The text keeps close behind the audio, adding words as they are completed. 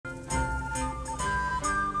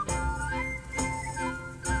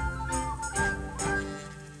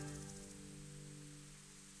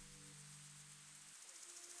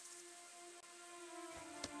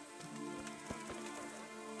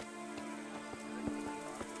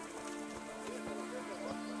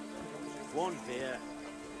One beer.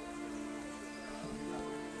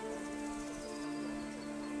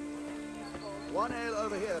 One ale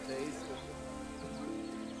over here, please.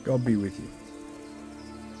 God be with you.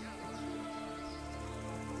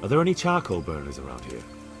 Are there any charcoal burners around here?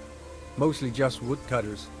 Mostly just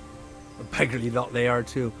woodcutters. A beggarly lot they are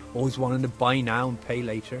too, always wanting to buy now and pay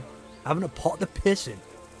later. Having a pot to piss in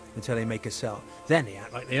until they make a sell. Then they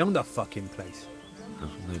act like they own the fucking place. Oh,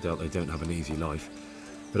 no doubt they don't have an easy life.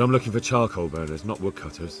 But I'm looking for charcoal burners, not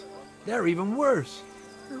woodcutters. They're even worse.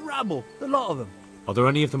 They're rabble, a lot of them. Are there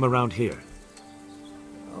any of them around here?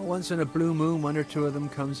 Oh, once in a blue moon, one or two of them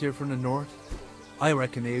comes here from the north. I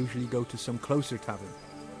reckon they usually go to some closer tavern.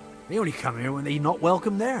 They only come here when they're not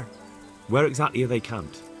welcome there. Where exactly are they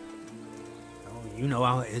camped? Oh, you know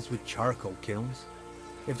how it is with charcoal kilns.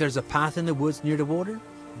 If there's a path in the woods near the water,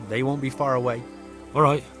 they won't be far away. All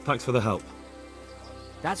right, thanks for the help.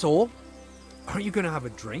 That's all? Aren't you going to have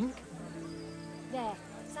a drink? There.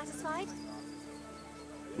 Satisfied?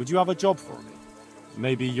 Would you have a job for me?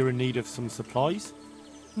 Maybe you're in need of some supplies?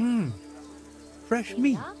 Fresh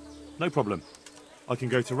meat. No problem. I can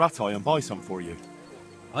go to Ratai and buy some for you.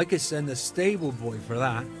 I could send a stable boy for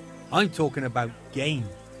that. I'm talking about game.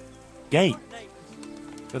 Game?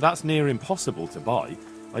 But that's near impossible to buy.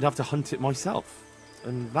 I'd have to hunt it myself.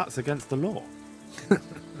 And that's against the law.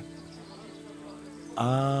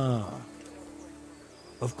 Ah.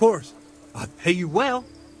 Of course. I'll pay you well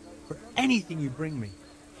for anything you bring me.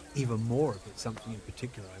 Even more if it's something in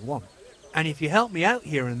particular I want. And if you help me out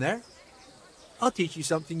here and there, I'll teach you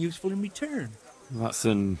something useful in return. That's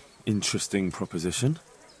an interesting proposition.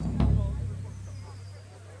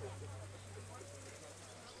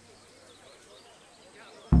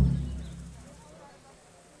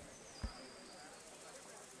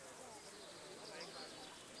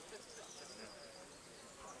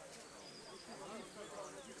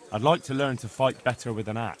 I'd like to learn to fight better with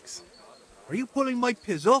an axe. Are you pulling my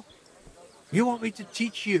pizzle? You want me to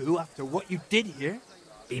teach you after what you did here?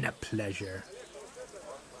 Been a pleasure.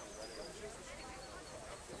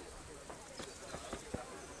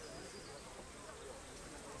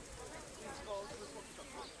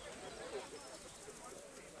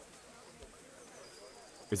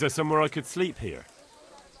 Is there somewhere I could sleep here?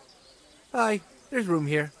 Aye, there's room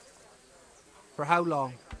here. For how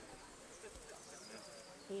long?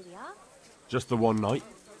 Here we are. Just the one night?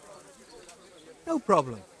 No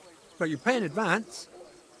problem. But you pay in advance.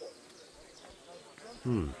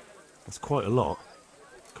 That's quite a lot.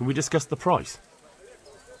 Can we discuss the price?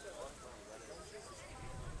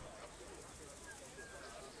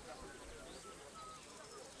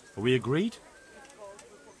 Are we agreed?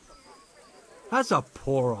 That's a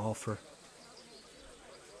poor offer.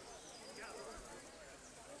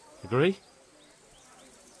 Agree?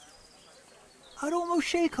 I'd almost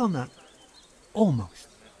shake on that. Almost.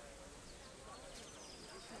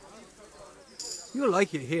 You'll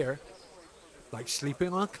like it here. Like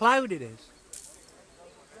sleeping on a cloud it is.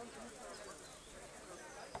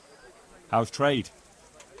 How's trade?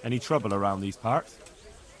 Any trouble around these parts?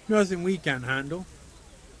 Nothing we can't handle.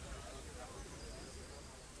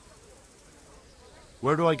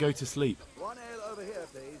 Where do I go to sleep? One ale over here,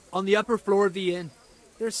 please. On the upper floor of the inn.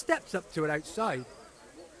 There's steps up to it outside.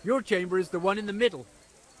 Your chamber is the one in the middle.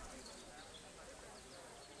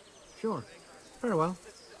 Sure. Very well.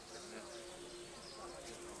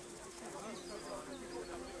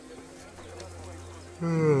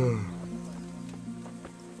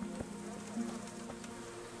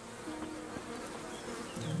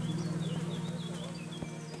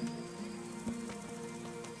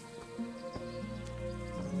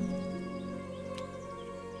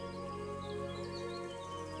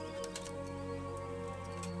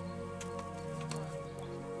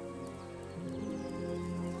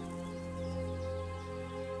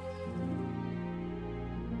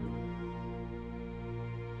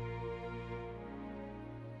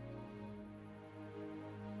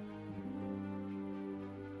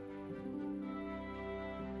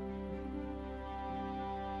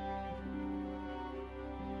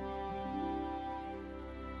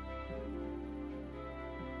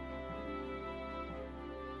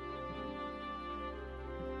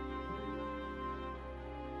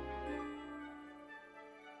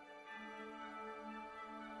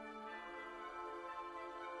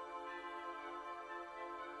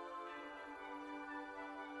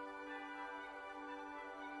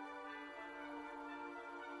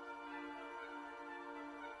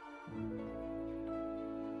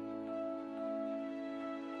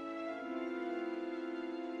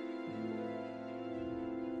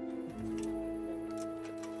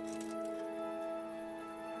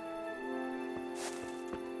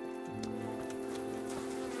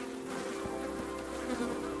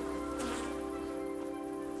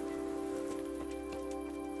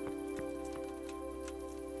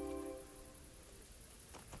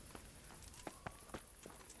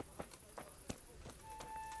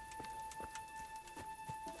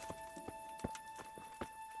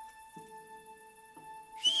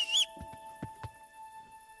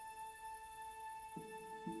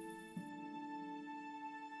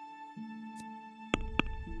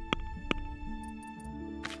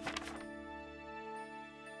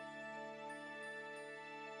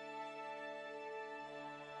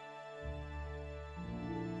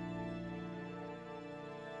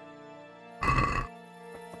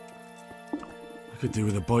 Could do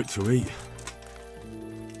with a bite to eat.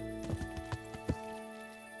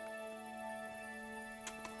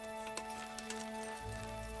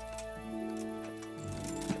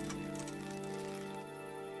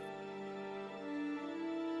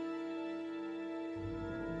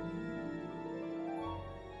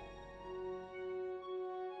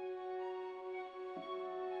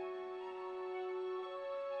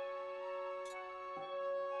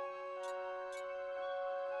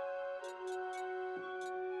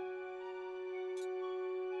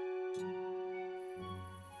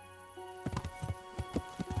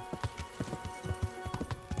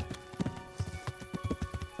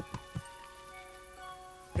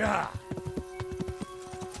 Yeah.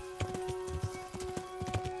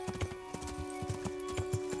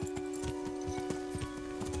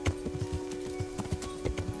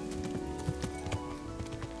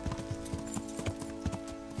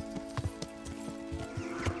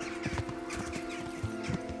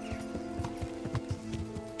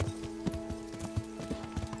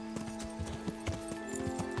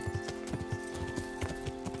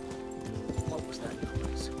 What was that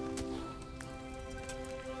noise?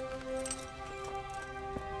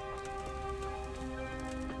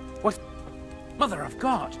 What? Mother of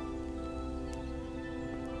God!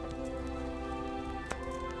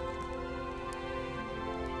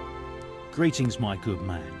 Greetings, my good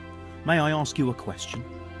man. May I ask you a question?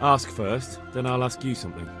 Ask first, then I'll ask you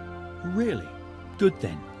something. Really? Good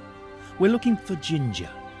then. We're looking for Ginger,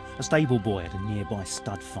 a stable boy at a nearby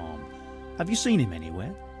stud farm. Have you seen him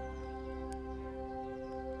anywhere?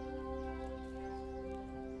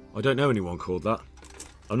 I don't know anyone called that.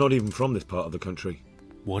 I'm not even from this part of the country.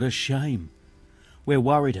 What a shame. We're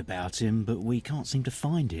worried about him, but we can't seem to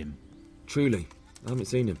find him. Truly, I haven't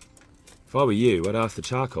seen him. If I were you, I'd ask the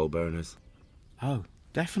charcoal burners. Oh,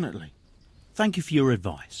 definitely. Thank you for your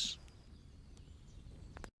advice.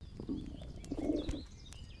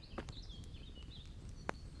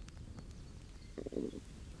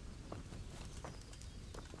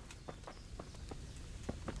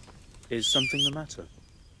 Is something the matter?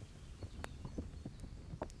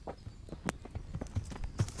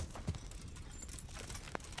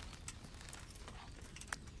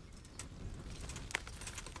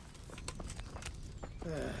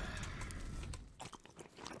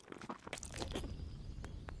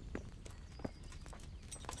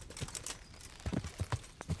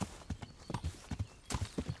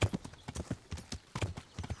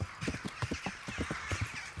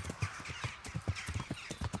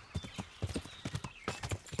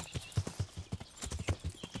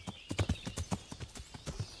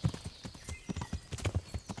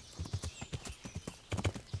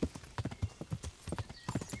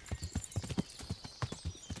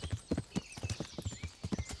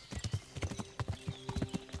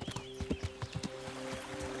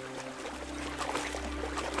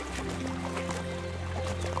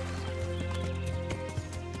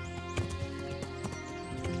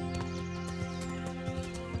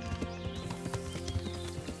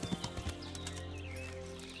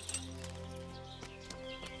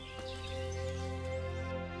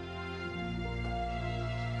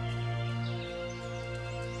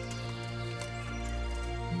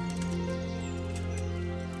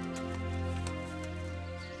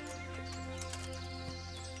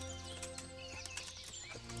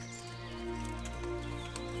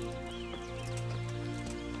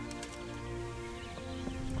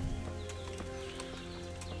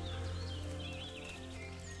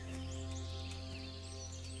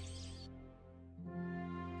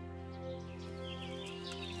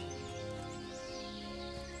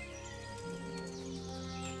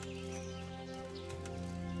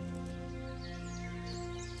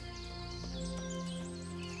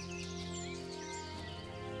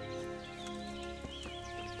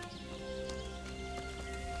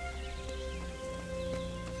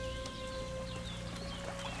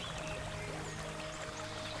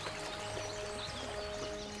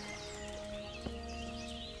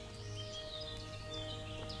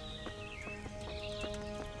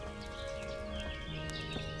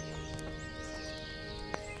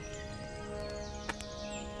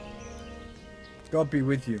 God be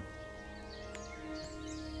with you.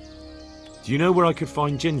 Do you know where I could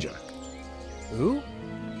find Ginger? Who?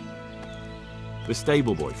 The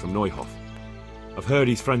stable boy from Neuhof. I've heard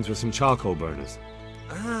he's friends with some charcoal burners.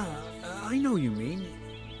 Ah, I know you mean.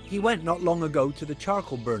 He went not long ago to the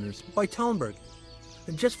charcoal burners by Talmberg.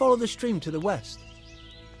 And just follow the stream to the west.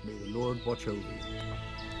 May the Lord watch over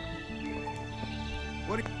you.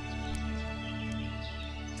 What?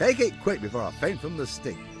 Take it quick before I faint from the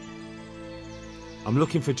sting. I'm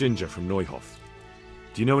looking for Ginger from Neuhof.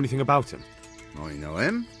 Do you know anything about him? I know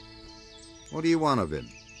him. What do you want of him?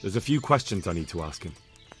 There's a few questions I need to ask him.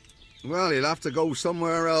 Well, he'll have to go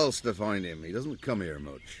somewhere else to find him. He doesn't come here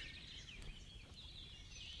much.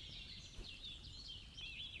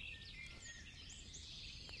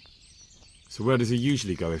 So where does he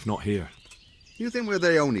usually go if not here? You think we're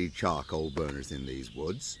the only charcoal burners in these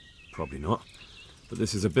woods? Probably not. But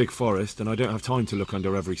this is a big forest and I don't have time to look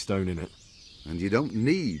under every stone in it. And you don't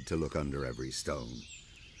need to look under every stone.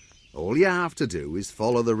 All you have to do is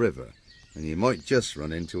follow the river, and you might just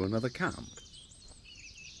run into another camp.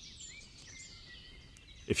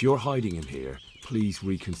 If you're hiding him here, please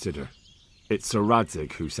reconsider. It's Sir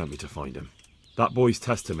Radzig who sent me to find him. That boy's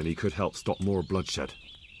testimony could help stop more bloodshed.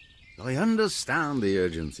 I understand the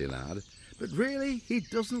urgency, lad, but really, he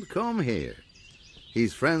doesn't come here.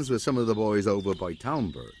 He's friends with some of the boys over by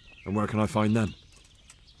Townburg. And where can I find them?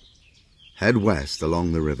 Head west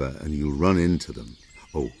along the river and you'll run into them.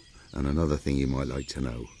 Oh, and another thing you might like to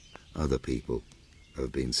know. Other people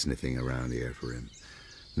have been sniffing around here for him.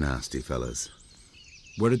 Nasty fellas.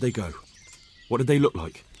 Where did they go? What did they look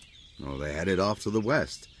like? Oh, they headed off to the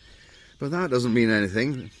west. But that doesn't mean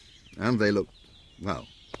anything. And they look... well,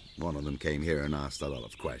 one of them came here and asked a lot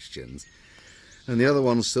of questions. And the other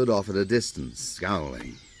one stood off at a distance,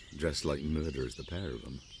 scowling, dressed like murderers, the pair of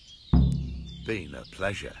them. Been a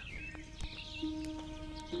pleasure.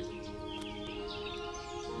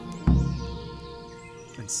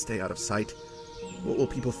 And stay out of sight. What will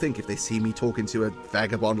people think if they see me talking to a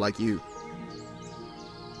vagabond like you?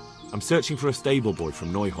 I'm searching for a stable boy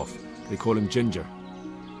from Neuhof. They call him Ginger.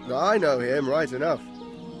 I know him, right enough.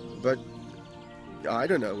 But I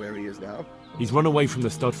don't know where he is now. He's run away from the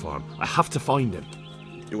stud farm. I have to find him.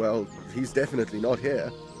 Well, he's definitely not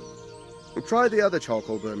here. Try the other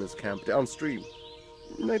charcoal burners camp downstream.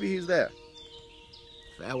 Maybe he's there.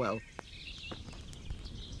 Farewell.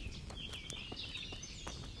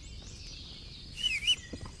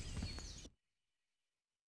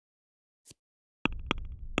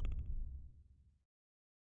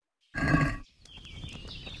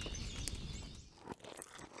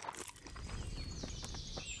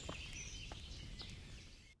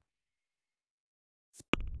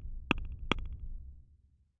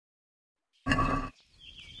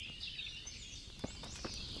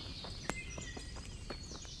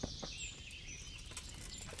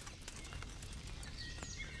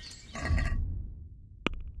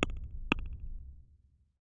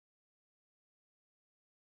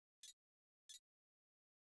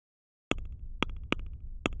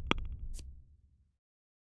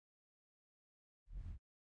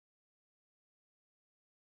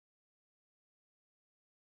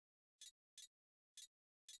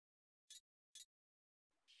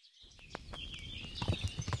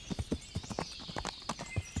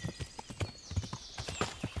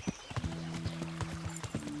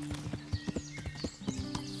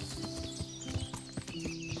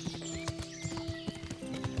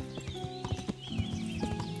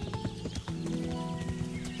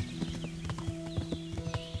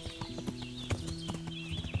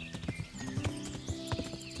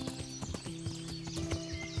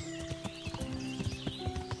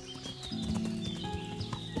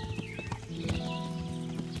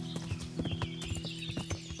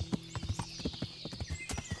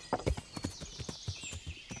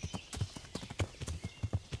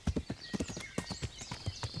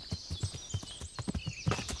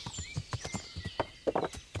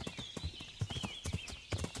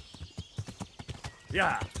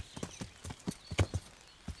 Yeah.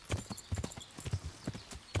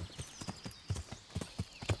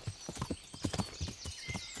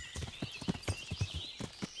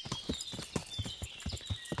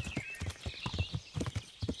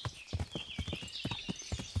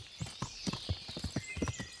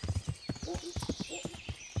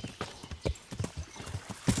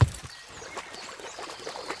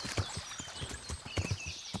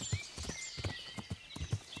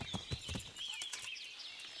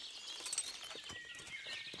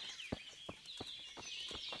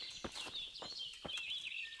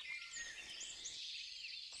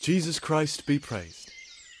 Jesus Christ be praised.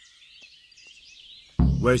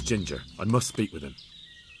 Where's Ginger? I must speak with him.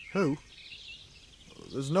 Who?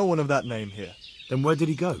 There's no one of that name here. Then where did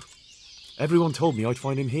he go? Everyone told me I'd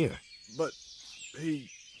find him here. But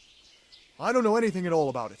I don't know anything at all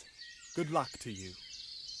about it. Good luck to you.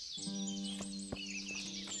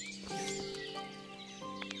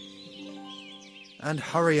 And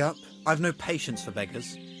hurry up. I've no patience for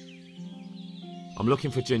beggars. I'm looking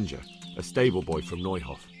for Ginger, a stable boy from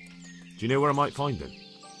Neuhof. Do you know where I might find him?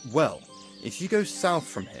 Well, if you go south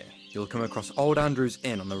from here, you'll come across Old Andrew's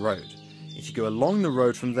Inn on the road. If you go along the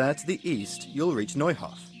road from there to the east, you'll reach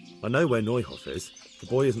Neuhof. I know where Neuhof is. The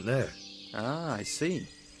boy isn't there. Ah, I see.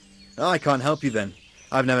 I can't help you then.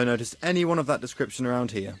 I've never noticed anyone of that description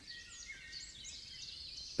around here.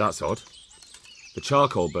 That's odd. The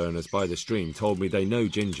charcoal burners by the stream told me they know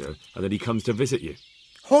Ginger and that he comes to visit you.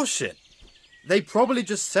 Horseshit! They probably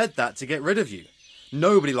just said that to get rid of you.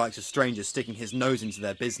 Nobody likes a stranger sticking his nose into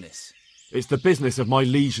their business. It's the business of my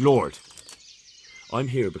liege lord. I'm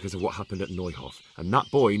here because of what happened at Neuhof, and that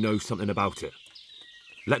boy knows something about it.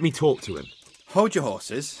 Let me talk to him. Hold your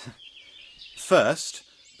horses. First,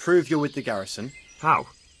 prove you're with the garrison. How?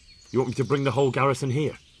 You want me to bring the whole garrison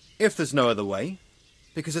here? If there's no other way.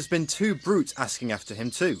 Because there's been 2 brutes asking after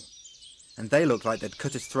him too. And they look like they'd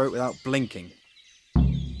cut his throat without blinking.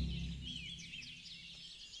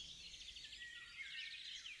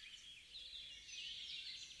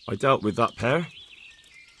 I dealt with that pair.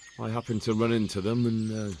 I happened to run into them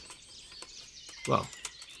and, well,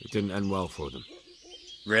 it didn't end well for them.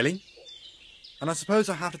 Really? And I suppose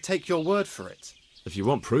I have to take your word for it. If you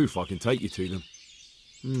want proof, I can take you to them.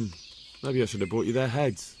 Maybe I should have brought you their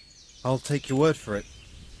heads. I'll take your word for it.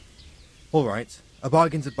 All right, a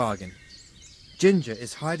bargain's a bargain. Ginger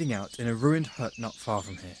is hiding out in a ruined hut not far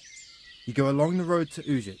from here. You go along the road to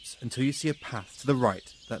Ujits until you see a path to the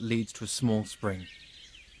right that leads to a small spring.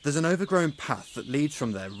 There's an overgrown path that leads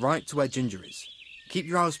from there right to where Ginger is. Keep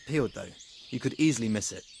your eyes peeled, though. You could easily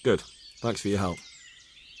miss it. Good. Thanks for your help.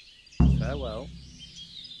 Farewell.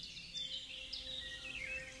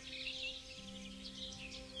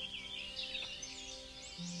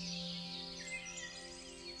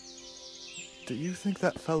 Do you think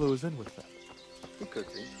that fellow is in with them? He could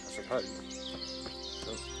be, I suppose.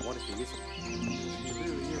 But what if he isn't? He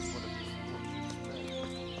really is one of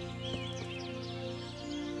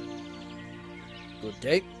Good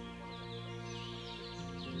day.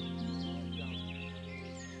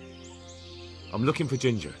 I'm looking for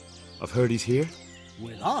Ginger. I've heard he's here.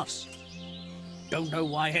 With us? Don't know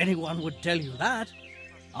why anyone would tell you that.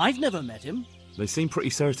 I've never met him. They seem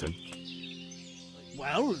pretty certain.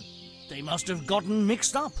 Well, they must have gotten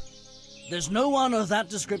mixed up. There's no one of that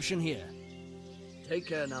description here. Take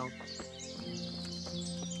care now.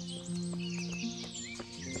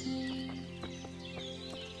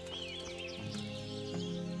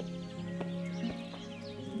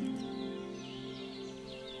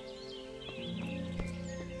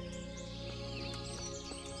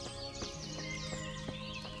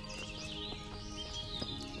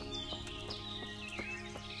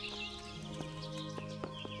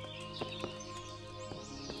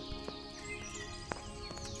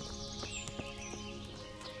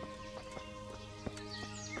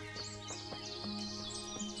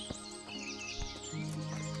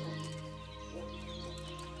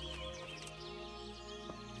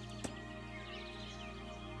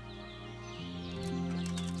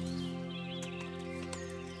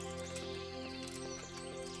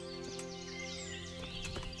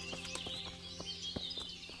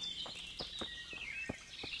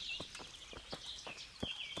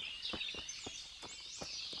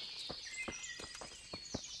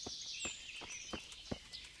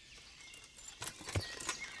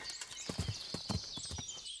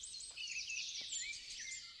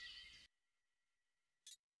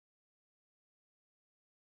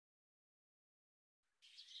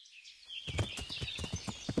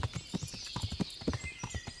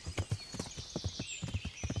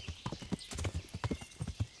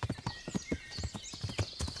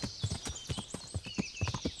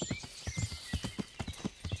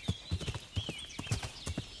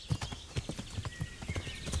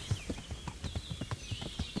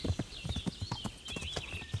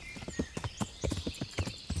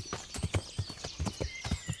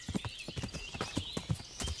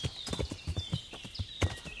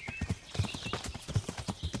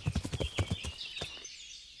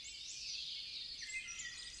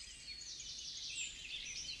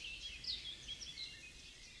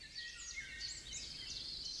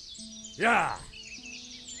 Yeah.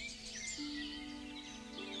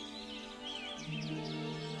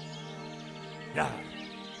 Yeah.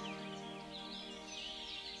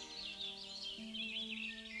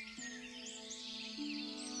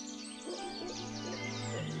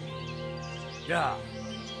 Yeah.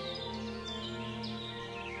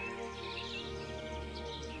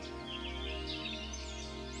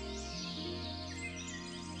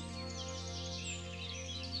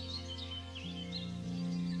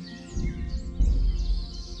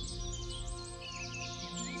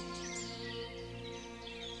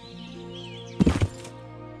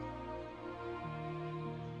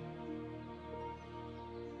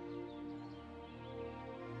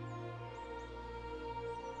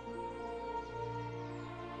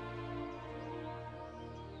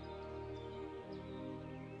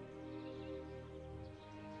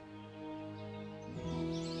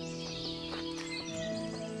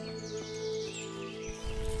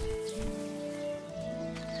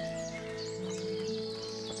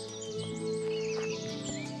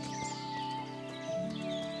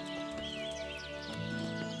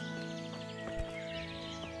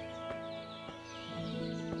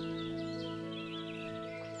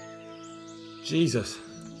 Jesus,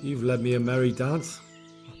 you've led me a merry dance.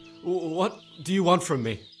 What do you want from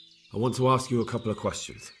me? I want to ask you a couple of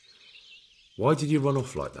questions. Why did you run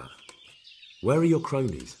off like that? Where are your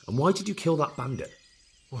cronies? And why did you kill that bandit?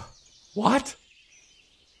 What?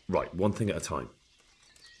 Right, one thing at a time.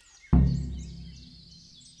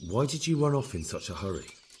 Why did you run off in such a hurry?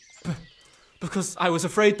 Because I was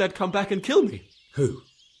afraid they'd come back and kill me. Who?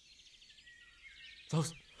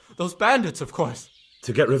 Those bandits, of course.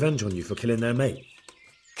 To get revenge on you for killing their mate?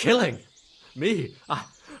 Killing? Me?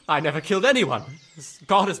 I never killed anyone.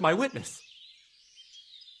 God is my witness.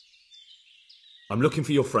 I'm looking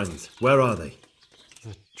for your friends. Where are they?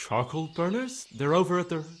 The charcoal burners? They're over at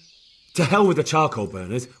the... To hell with the charcoal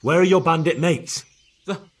burners. Where are your bandit mates?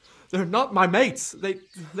 They're not my mates. They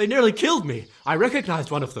nearly killed me. I recognized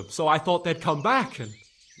one of them, so I thought they'd come back and...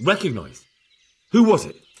 Recognized? Who was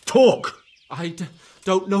it? Talk! I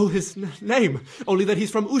don't know his name, only that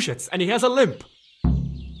he's from Ushets and he has a limp.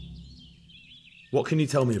 What can you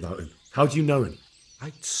tell me about him? How do you know him?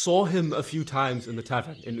 I saw him a few times in the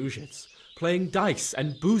tavern in Ushets, playing dice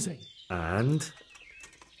and boozing. And?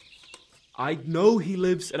 I know he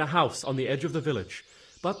lives in a house on the edge of the village,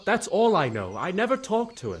 but that's all I know. I never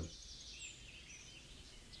talked to him.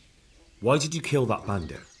 Why did you kill that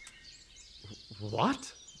bandit?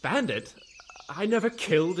 What? Bandit? I never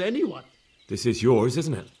killed anyone. This is yours,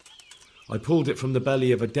 isn't it? I pulled it from the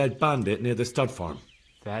belly of a dead bandit near the stud farm.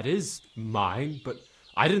 That is mine, but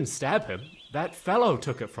I didn't stab him. That fellow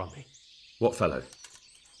took it from me. What fellow?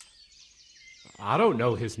 I don't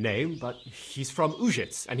know his name, but he's from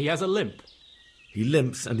Ushets and he has a limp. He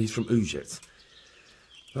limps and he's from Ushets.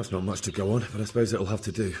 That's not much to go on, but I suppose it'll have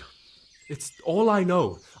to do. It's all I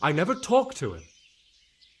know. I never talked to him.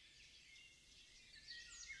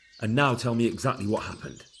 And now tell me exactly what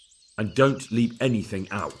happened. And don't leave anything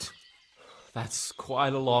out. That's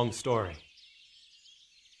quite a long story.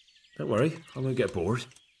 Don't worry, I won't get bored.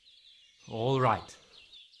 All right.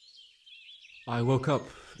 I woke up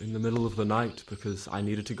in the middle of the night because I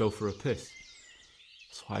needed to go for a piss.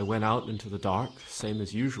 So I went out into the dark, same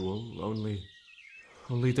as usual,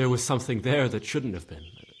 only there was something there that shouldn't have been.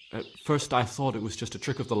 At first I thought it was just a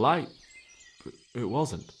trick of the light, but it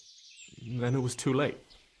wasn't. Then it was too late.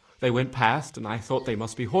 They went past and I thought they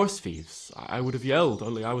must be horse thieves. I would have yelled,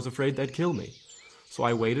 only I was afraid they'd kill me. So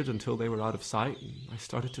I waited until they were out of sight and I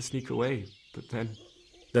started to sneak away, but then...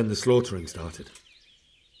 Then the slaughtering started?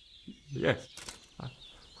 Yes.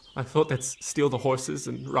 I thought they'd steal the horses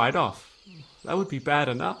and ride off. That would be bad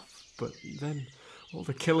enough, but then all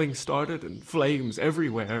the killing started and flames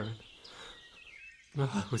everywhere.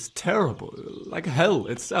 It was terrible, like hell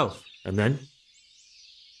itself. And then?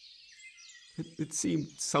 It seemed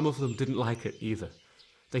some of them didn't like it either.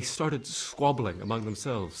 They started squabbling among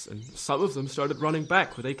themselves, and some of them started running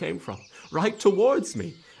back where they came from, right towards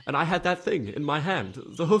me. And I had that thing in my hand,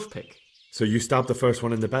 the hoof pick. So you stabbed the first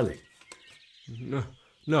one in the belly?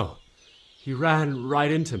 No. He ran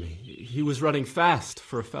right into me. He was running fast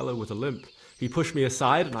for a fellow with a limp. He pushed me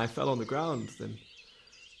aside and I fell on the ground. Then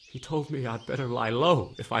he told me I'd better lie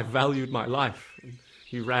low if I valued my life. And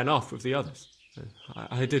he ran off with the others.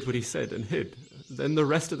 I did what he said and hid. Then the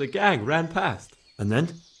rest of the gang ran past. And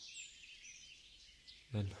then?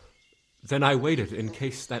 Then I waited in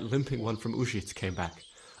case that limping one from Ushits came back.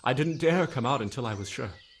 I didn't dare come out until I was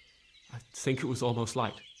sure. I think it was almost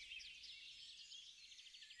light.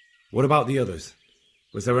 What about the others?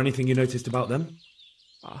 Was there anything you noticed about them?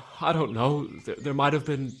 I don't know. There might have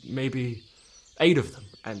been maybe 8 of them,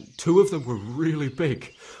 and 2 of them were really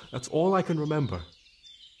big. That's all I can remember.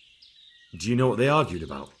 Do you know what they argued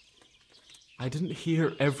about? I didn't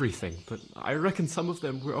hear everything, but I reckon some of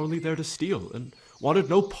them were only there to steal and wanted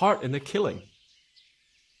no part in the killing.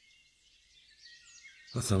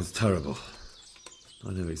 That sounds terrible.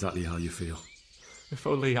 I know exactly how you feel. If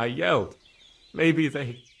only I yelled. Maybe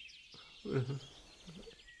they...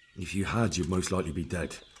 If you had, you'd most likely be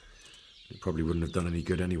dead. It probably wouldn't have done any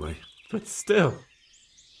good anyway. But still...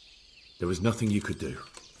 There was nothing you could do.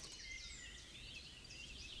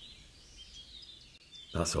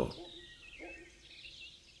 That's all.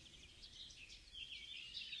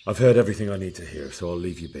 I've heard everything I need to hear, so I'll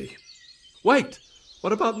leave you be. Wait!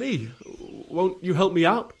 What about me? Won't you help me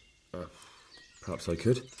out? Perhaps I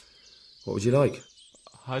could. What would you like?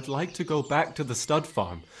 I'd like to go back to the stud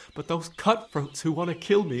farm, but those cutthroats who want to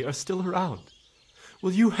kill me are still around.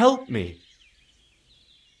 Will you help me?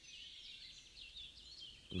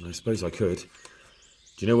 I suppose I could. Do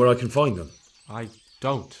you know where I can find them? I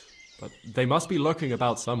don't, but they must be lurking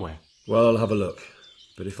about somewhere. Well, I'll have a look.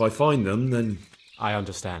 But if I find them, then... I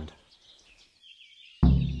understand.